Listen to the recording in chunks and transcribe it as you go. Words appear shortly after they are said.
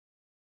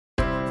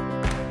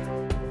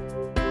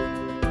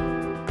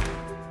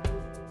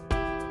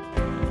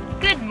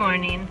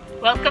morning.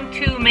 Welcome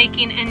to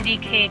making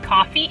NDK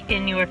coffee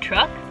in your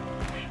truck.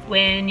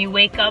 When you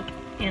wake up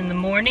in the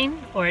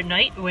morning or at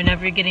night,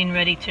 whenever you're getting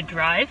ready to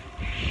drive,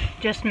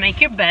 just make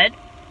your bed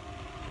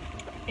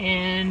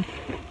and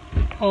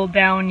pull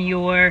down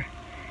your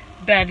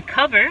bed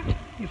cover,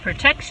 your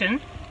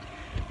protection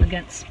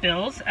against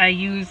spills. I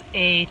use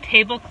a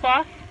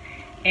tablecloth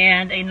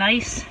and a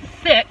nice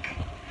thick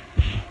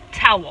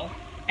towel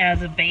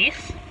as a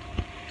base.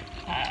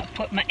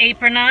 Put my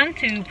apron on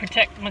to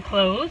protect my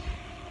clothes.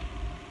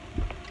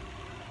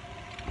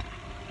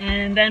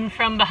 And then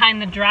from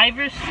behind the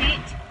driver's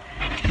seat,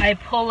 I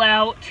pull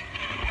out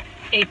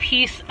a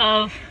piece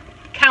of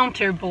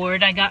counter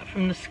board I got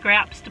from the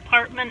scraps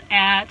department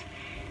at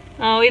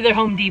either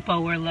Home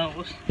Depot or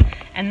Lowe's.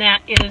 And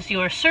that is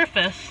your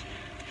surface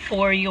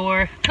for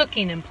your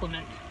cooking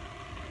implement.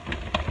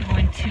 I'm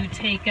going to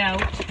take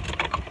out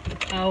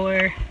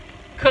our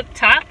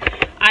cooktop.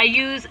 I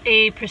use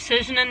a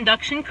precision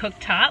induction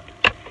cooktop,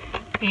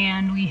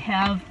 and we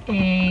have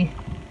a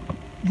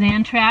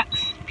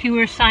Xantrax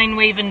pure sine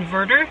wave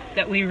inverter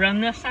that we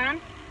run this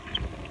on.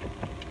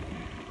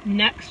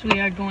 Next we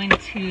are going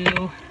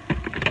to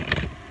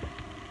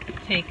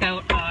take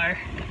out our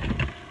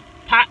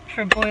pot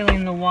for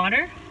boiling the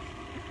water,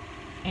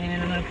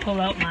 and I'm going to pull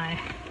out my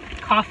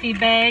coffee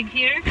bag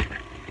here,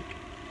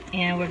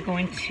 and we're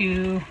going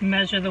to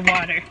measure the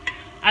water.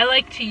 I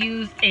like to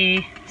use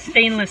a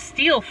stainless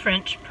steel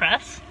French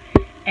press,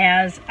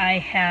 as I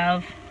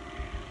have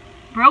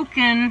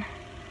broken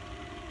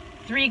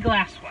 3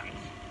 glass ones.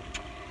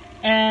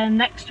 And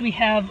next we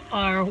have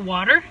our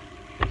water.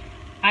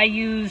 I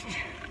used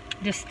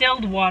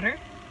distilled water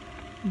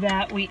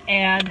that we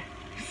add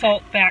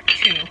salt back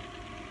to.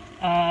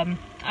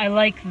 I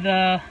like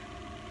the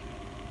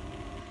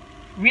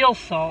real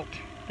salt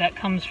that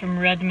comes from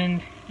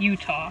Redmond,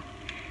 Utah.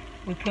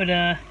 We put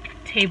a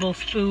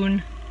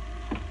tablespoon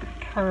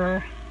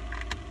per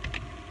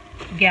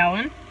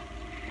gallon.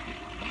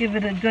 Give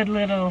it a good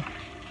little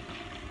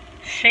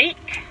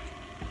shake,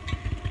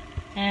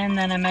 and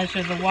then I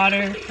measure the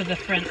water for the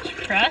French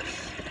press.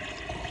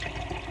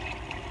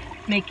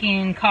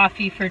 Making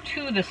coffee for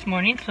 2 this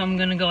morning, so I'm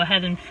going to go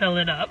ahead and fill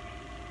it up.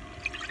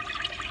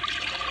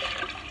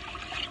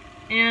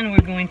 And we're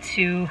going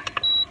to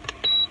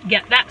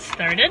get that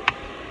started.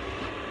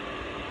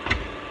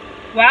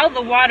 While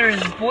the water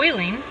is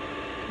boiling,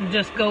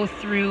 just go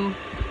through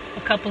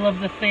a couple of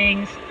the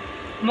things.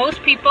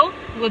 Most people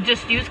will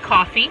just use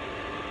coffee.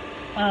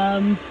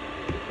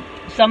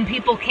 Some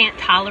people can't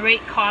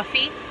tolerate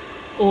coffee,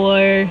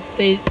 or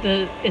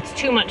it's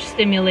too much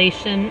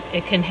stimulation.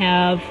 It can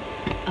have,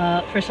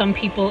 for some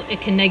people,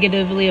 it can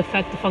negatively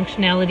affect the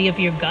functionality of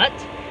your gut.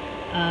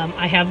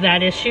 I have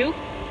that issue,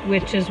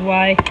 which is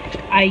why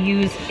I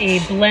use a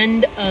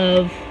blend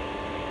of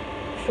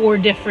 4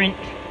 different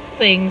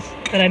things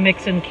that I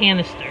mix in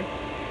canister.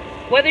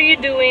 Whether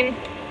you're doing,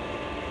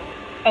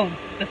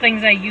 the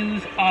things I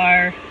use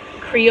are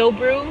Creo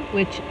Brew,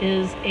 which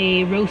is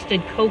a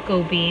roasted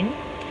cocoa bean,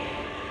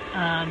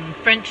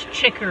 French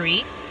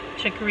chicory.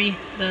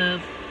 The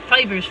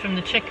fibers from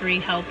the chicory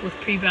help with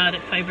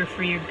prebiotic fiber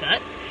for your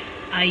gut.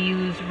 I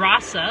use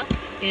Rasa.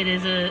 It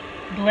is a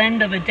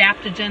blend of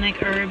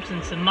adaptogenic herbs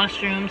and some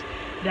mushrooms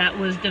that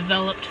was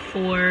developed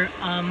for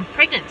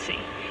pregnancy.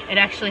 It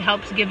actually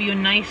helps give you a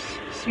nice,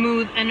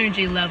 smooth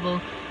energy level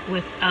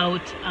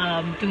without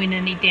doing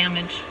any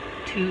damage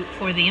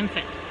for the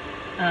infant.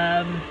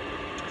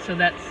 So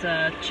that's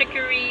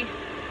chicory,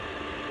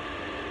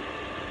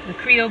 the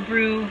Creo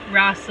Brew,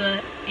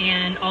 Rasa,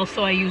 and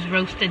also I use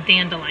roasted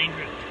dandelion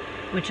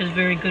root, which is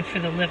very good for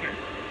the liver.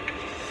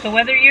 So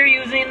whether you're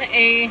using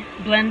a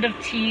blend of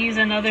teas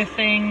and other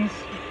things,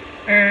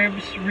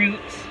 herbs,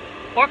 roots,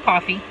 or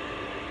coffee,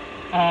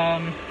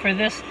 for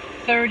this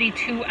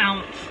 32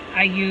 ounce,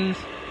 I use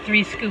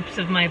 3 scoops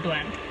of my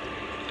blend.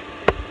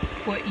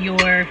 Put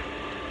your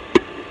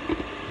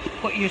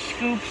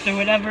scoops or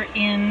whatever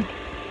in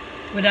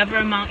whatever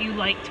amount you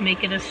like to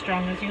make it as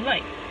strong as you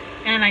like.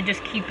 And I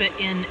just keep it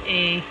in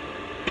a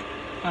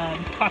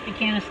coffee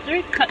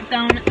canister cut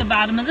down at the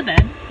bottom of the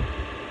bed.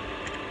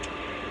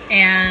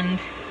 And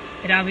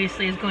it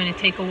obviously is going to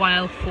take a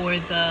while for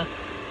the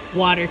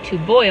water to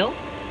boil.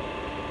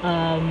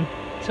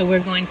 So we're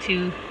going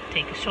to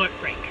take a short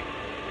break.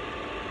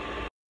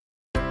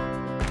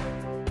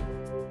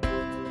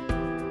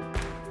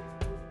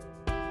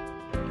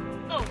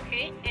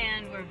 Okay,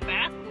 and we're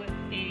back with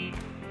a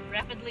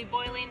rapidly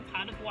boiling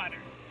pot of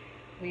water.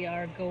 We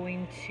are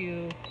going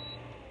to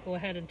go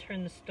ahead and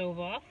turn the stove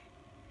off,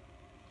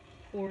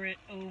 pour it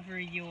over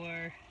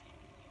your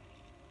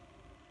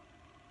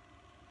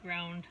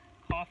ground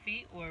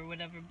coffee or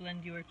whatever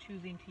blend you are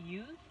choosing to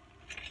use,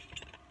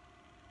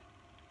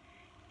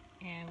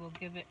 and we'll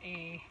give it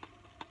a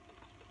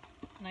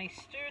nice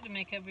stir to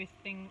make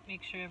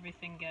sure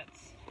everything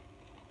gets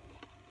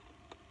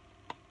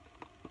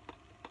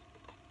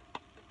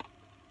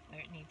where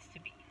it needs to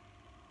be.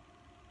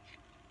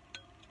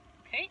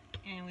 Okay,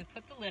 and we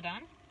put the lid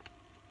on.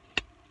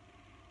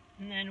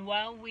 And then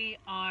while we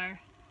are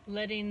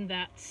letting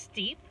that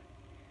steep,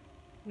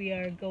 we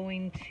are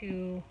going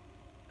to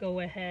go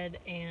ahead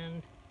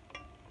and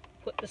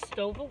put the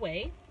stove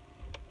away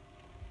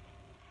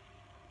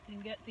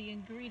and get the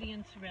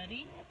ingredients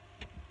ready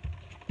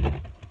in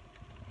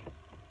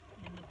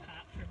the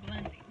pot for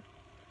blending.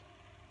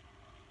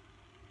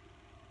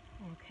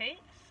 Okay,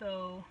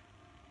 so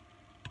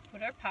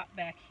put our pot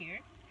back here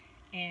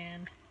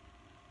and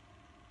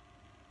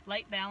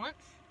light balance.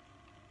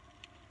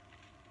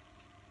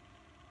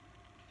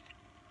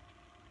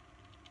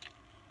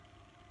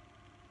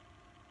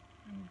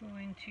 I'm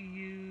going to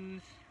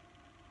use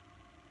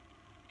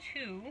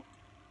 2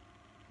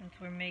 since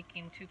we're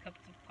making 2 cups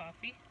of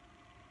coffee.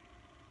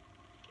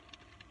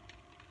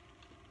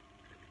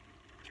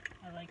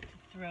 I like to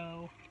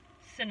throw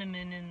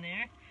cinnamon in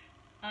there.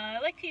 I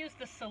like to use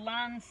the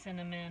Ceylon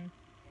cinnamon.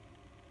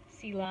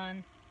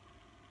 Ceylon.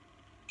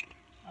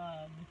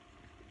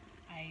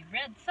 I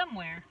read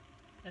somewhere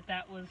that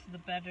that was the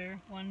better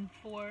one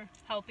for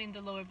helping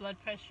to lower blood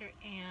pressure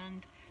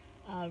and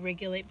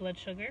regulate blood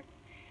sugar.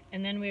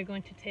 And then we're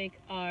going to take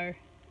our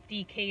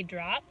NDK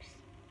drops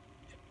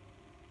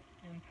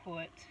and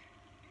put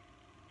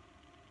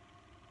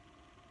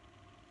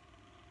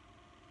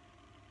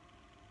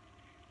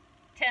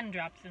ten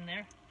drops in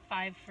there,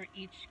 5 for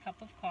each cup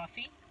of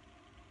coffee.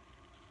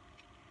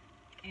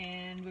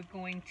 And we're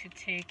going to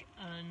take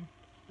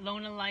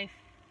Lona Life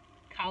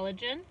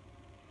collagen.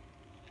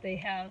 They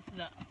have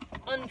the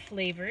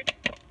unflavored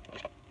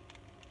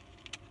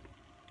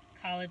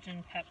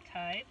collagen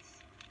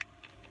peptides,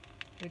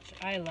 which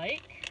I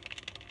like.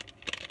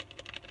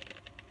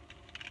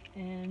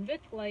 And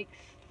Vic likes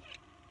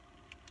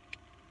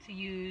to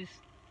use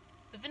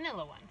the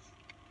vanilla ones.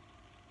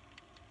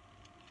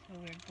 So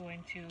we're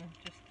going to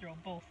just throw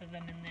both of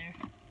them in there.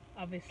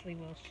 Obviously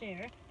we'll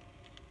share.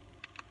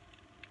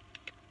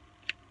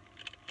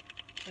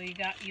 So you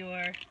got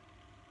your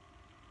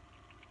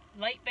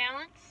light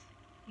balance,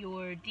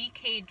 your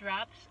NDK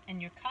drops,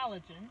 and your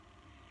collagen.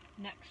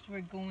 Next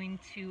we're going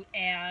to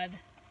add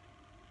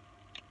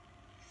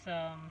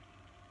some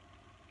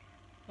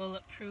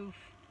bulletproof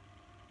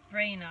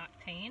brain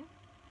octane.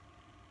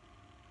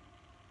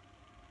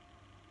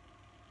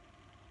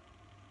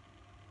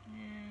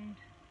 And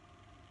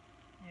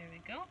there we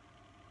go.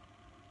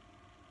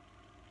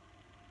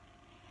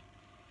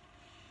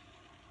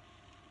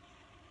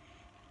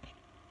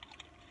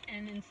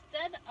 And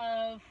instead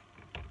of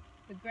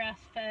the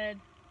grass-fed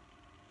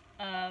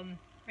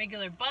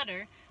regular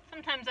butter,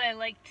 sometimes I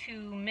like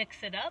to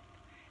mix it up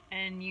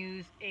and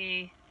use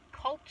a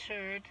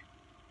cultured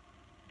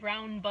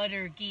brown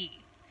butter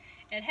ghee.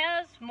 It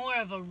has more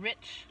of a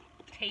rich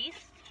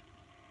taste,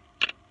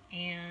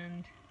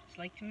 and just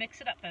like to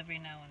mix it up every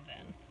now and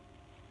then.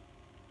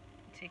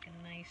 Take a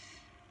nice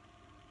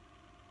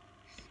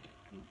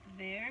scoop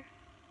there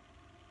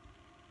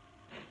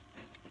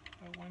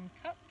for 1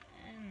 cup,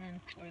 and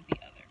then for the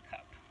other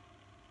cup.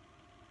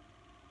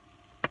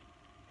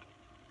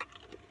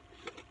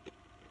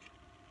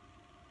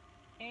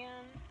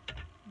 And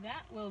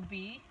that will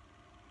be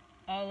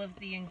all of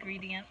the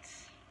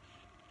ingredients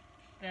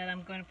that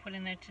I'm going to put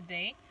in there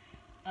today.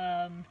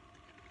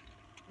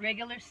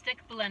 Regular stick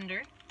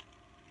blender.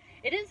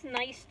 It is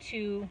nice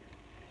to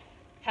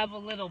have a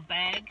little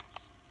bag.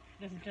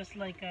 This is just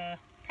like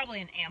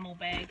probably an ammo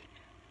bag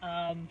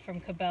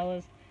from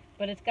Cabela's,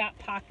 but it's got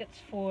pockets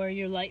for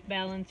your light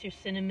balance, your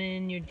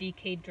cinnamon, your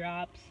NDK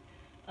drops.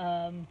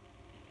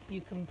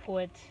 You can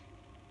put,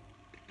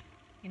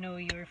 you know,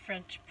 your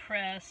French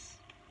press,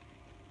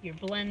 your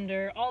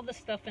blender, all the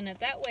stuff in it.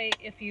 That way,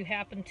 if you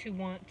happen to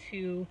want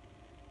to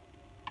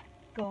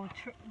go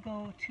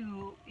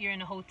to you're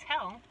in a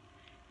hotel,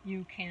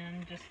 you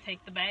can just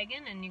take the bag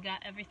in and you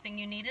got everything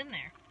you need in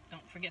there.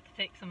 Don't forget to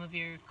take some of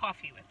your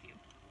coffee with you.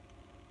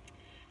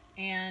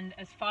 And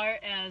as far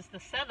as the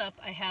setup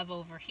I have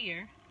over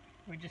here,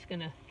 we're just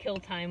gonna kill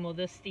time while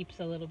this steeps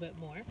a little bit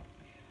more.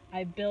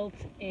 I built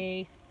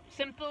a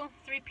simple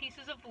 3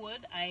 pieces of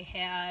wood. I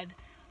had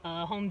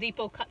Home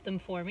Depot cut them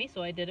for me,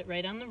 so I did it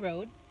right on the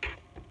road.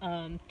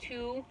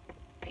 2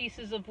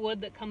 pieces of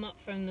wood that come up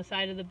from the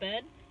side of the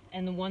bed,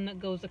 and the one that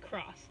goes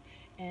across.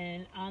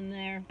 And on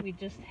there we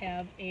just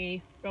have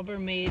a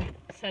Rubbermaid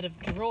set of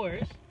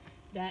drawers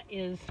that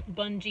is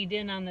bungeed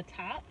in on the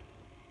top.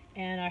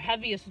 And our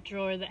heaviest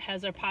drawer that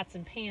has our pots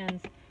and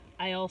pans,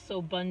 I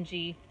also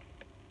bungee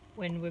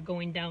when we're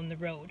going down the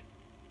road.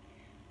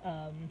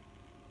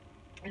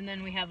 And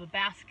then we have a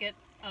basket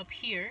up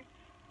here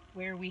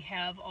where we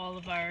have all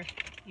of our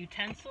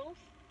utensils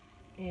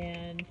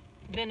and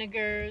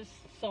vinegars,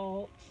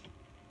 salts,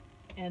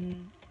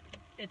 and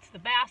it's the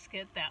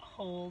basket that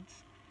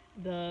holds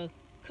the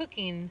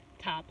cooking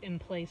top in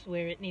place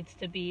where it needs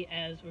to be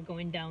as we're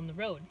going down the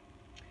road.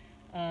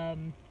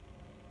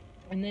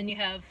 And then you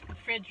have the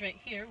fridge right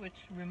here, which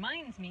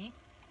reminds me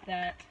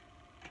that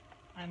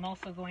I'm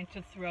also going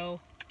to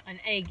throw an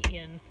egg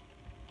in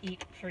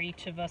for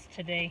each of us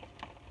today.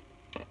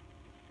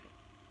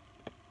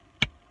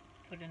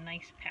 Put a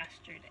nice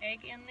pastured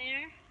egg in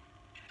there.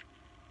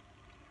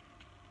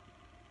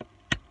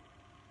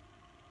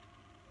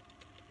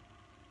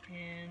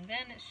 And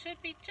then it should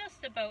be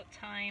just about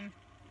time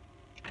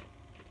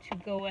to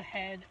go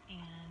ahead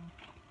and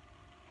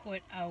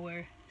put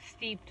our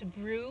steeped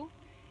brew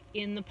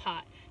in the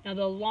pot. Now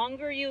the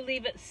longer you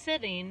leave it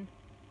sitting,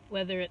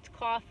 whether it's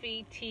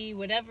coffee, tea,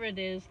 whatever it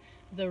is,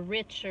 the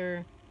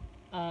richer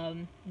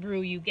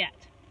brew you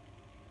get.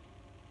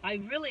 I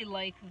really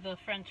like the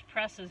French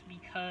presses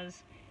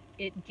because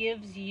it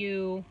gives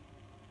you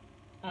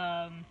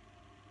some,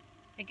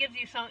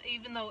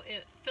 even though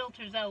it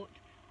filters out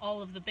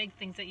all of the big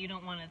things that you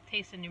don't want to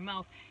taste in your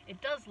mouth,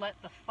 it does let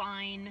the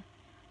fine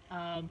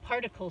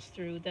particles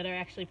through that are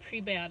actually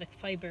prebiotic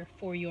fiber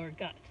for your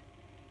gut.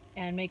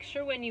 And make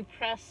sure when you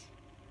press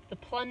the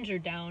plunger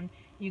down,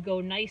 you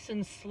go nice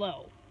and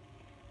slow.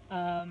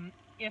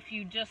 If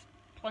you just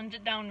plunge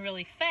it down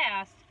really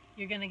fast,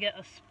 you're going to get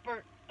a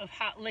spurt of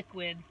hot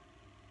liquid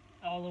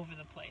all over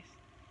the place.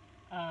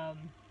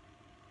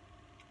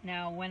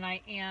 Now when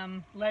I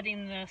am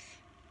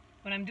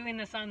when I'm doing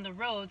this on the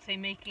road, say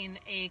making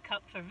a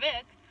cup for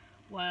Vic,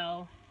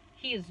 while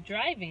he is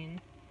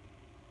driving,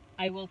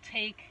 I will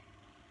take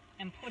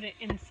and put it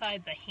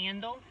inside the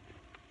handle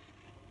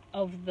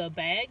of the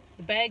bag.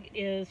 The bag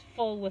is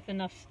full with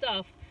enough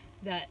stuff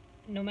that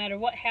no matter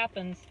what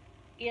happens,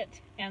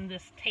 it and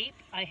this tape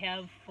I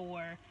have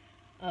for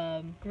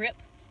grip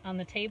on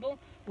the table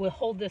will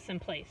hold this in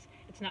place.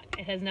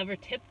 It has never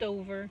tipped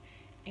over,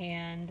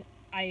 and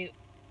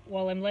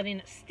while I'm letting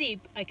it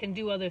steep, I can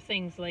do other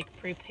things like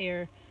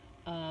prepare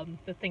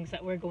the things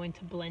that we're going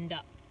to blend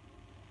up.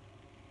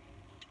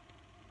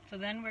 So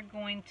then we're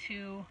going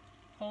to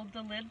hold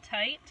the lid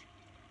tight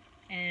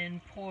and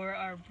pour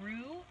our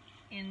brew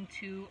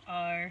into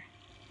our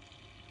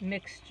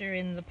mixture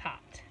in the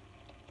pot.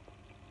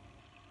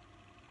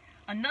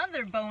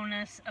 Another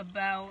bonus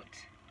about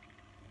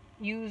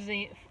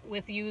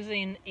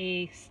using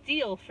a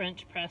steel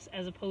French press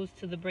as opposed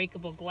to the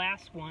breakable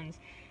glass ones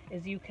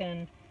is you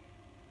can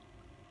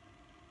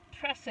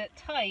press it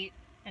tight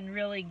and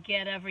really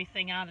get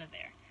everything out of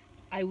there.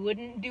 I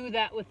wouldn't do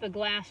that with the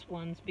glass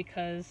ones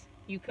because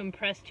you can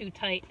press too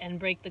tight and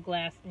break the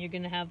glass, and you're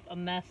going to have a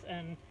mess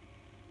and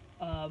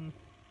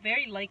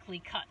very likely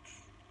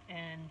cuts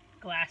and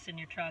glass in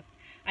your truck.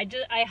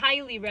 I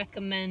highly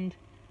recommend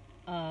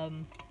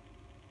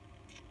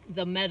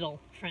the metal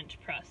French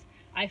press.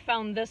 I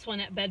found this one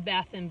at Bed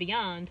Bath &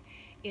 Beyond.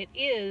 It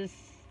is,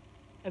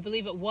 I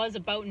believe it was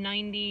about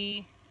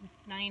 $90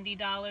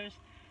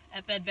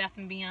 at Bed Bath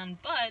 & Beyond,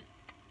 but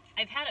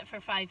I've had it for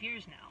 5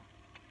 years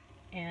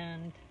now.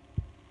 And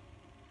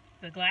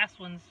the glass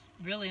ones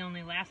really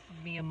only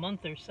lasted me a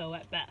month or so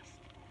at best.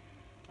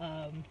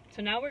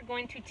 So now we're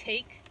going to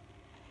take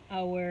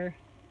our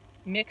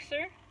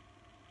mixer,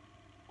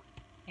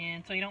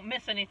 and so you don't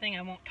miss anything,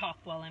 I won't talk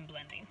while I'm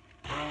blending.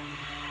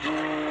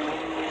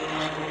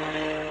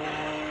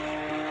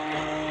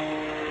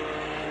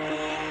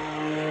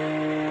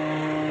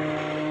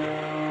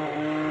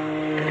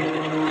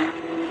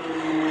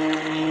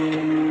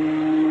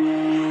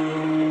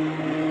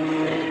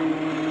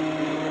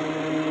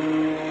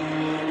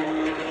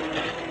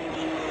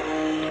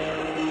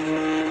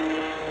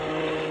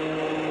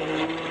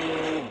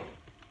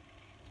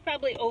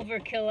 Probably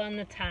overkill on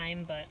the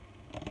time, but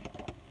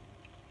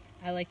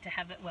I like to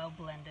have it well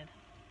blended.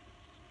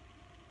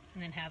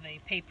 And then have a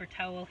paper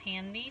towel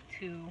handy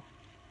to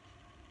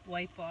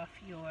wipe off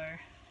your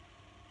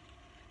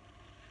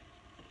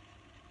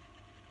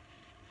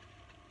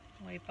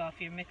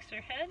mixer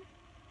head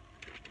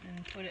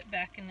and put it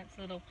back in its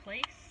little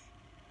place.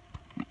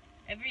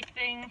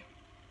 Everything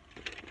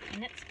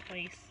in its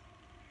place.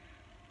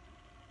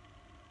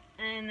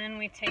 And then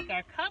we take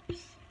our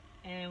cups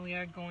and we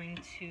are going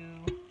to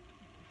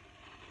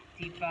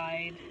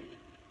divide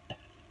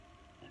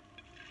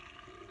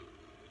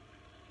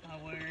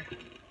our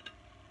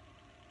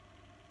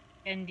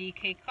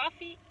NDK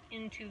coffee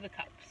into the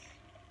cups.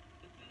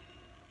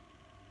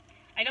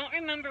 I don't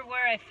remember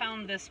where I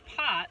found this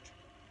pot,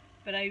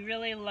 but I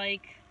really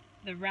like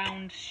the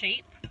round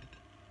shape.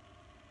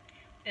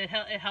 It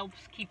helps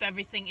keep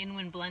everything in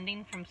when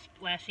blending from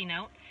splashing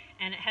out,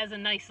 and it has a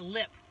nice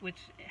lip which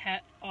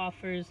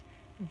offers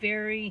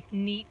very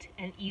neat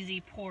and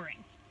easy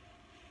pouring.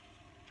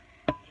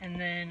 And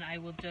then I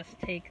will just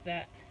take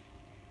that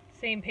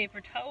same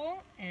paper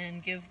towel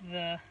and give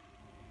the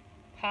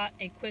pot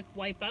a quick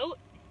wipe out,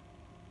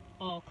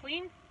 all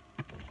clean,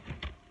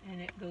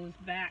 and it goes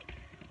back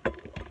in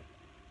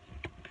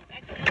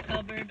the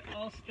cupboard,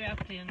 all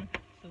strapped in,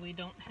 so we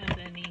don't have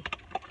any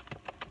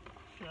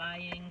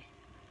flying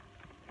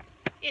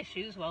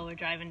issues while we're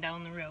driving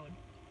down the road.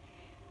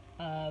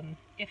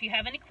 If you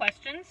have any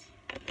questions,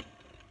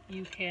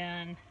 you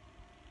can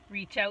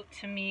reach out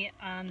to me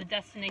on the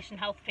Destination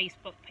Health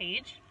Facebook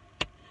page.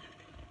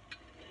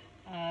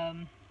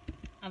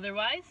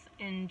 Otherwise,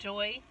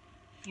 enjoy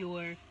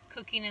your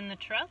cooking in the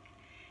truck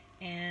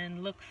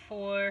and look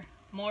for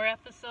more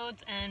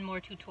episodes and more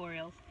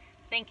tutorials.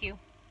 Thank you.